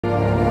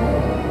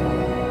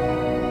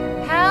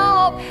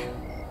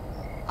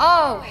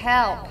Oh,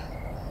 help.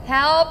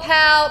 Help,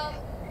 help.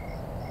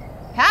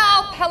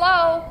 Help,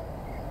 hello.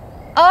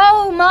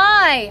 Oh,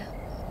 my.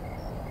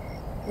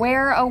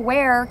 Where, oh,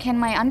 where can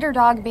my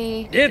underdog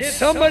be? Did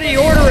somebody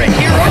order a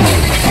hero?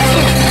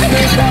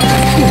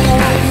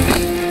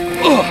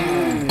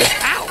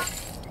 Ow.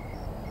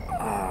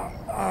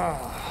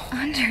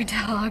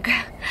 Underdog.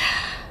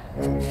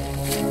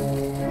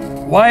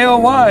 Why, oh,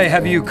 why?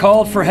 Have you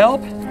called for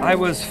help? I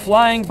was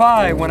flying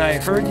by when I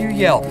heard you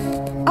yelp.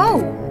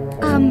 Oh,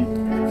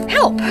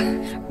 help.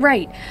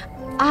 Right.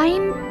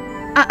 I'm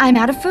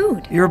out of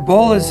food. Your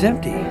bowl is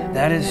empty.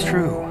 That is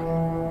true.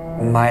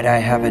 Might I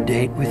have a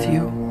date with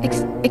you?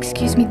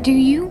 Excuse me, do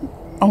you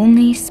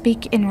only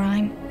speak in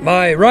rhyme?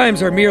 My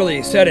rhymes are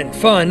merely said in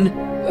fun.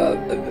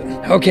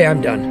 Okay,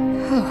 I'm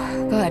done.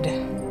 Oh, good.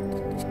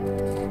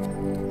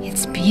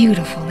 It's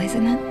beautiful,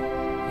 isn't it?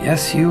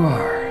 Yes, you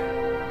are.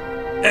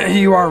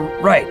 You are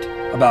right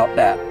about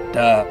that.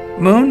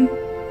 Moon?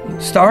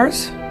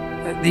 Stars?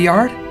 The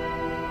yard?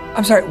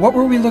 I'm sorry, what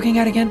were we looking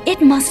at again?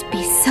 It must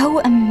be so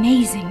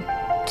amazing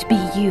to be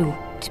you.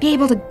 To be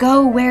able to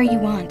go where you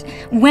want,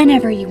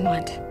 whenever you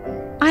want.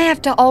 I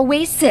have to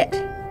always sit,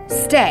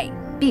 stay,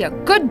 be a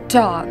good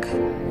dog.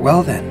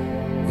 Well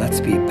then, let's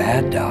be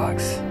bad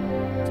dogs.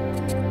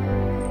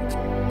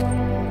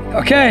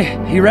 Okay,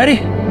 you ready?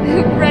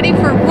 Ready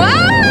for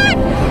what?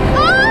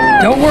 Oh!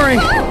 Don't worry,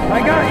 I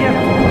got you.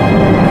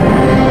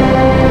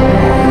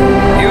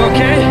 You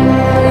okay?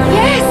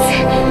 Yes!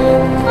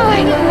 Oh,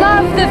 I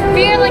love the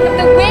feeling of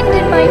the wind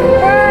in my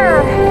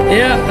fur.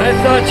 Yeah, I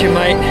thought you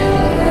might.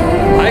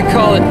 I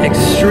call it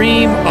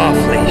extreme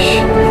off-leash.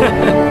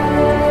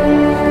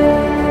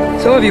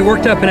 So have you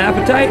worked up an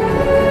appetite?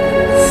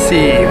 Let's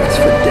see what's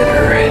for dinner.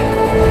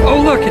 Oh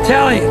look,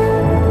 Italian.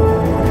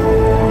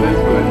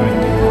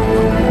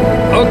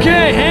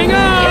 Okay, hang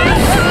on!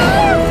 Yes!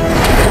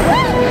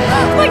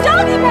 My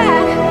doggy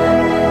bag!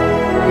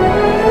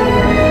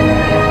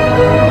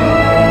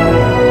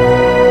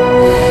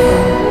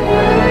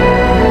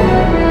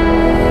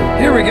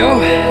 Here we go.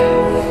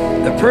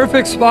 The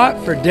perfect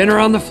spot for dinner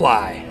on the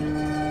fly.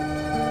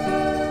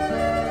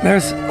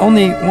 There's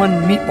only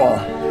one meatball.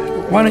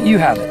 Why don't you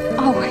have it?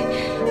 Oh,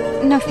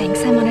 no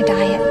thanks, I'm on a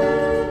diet.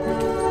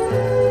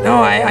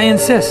 No, I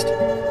insist.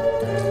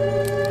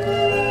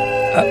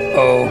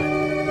 Uh-oh.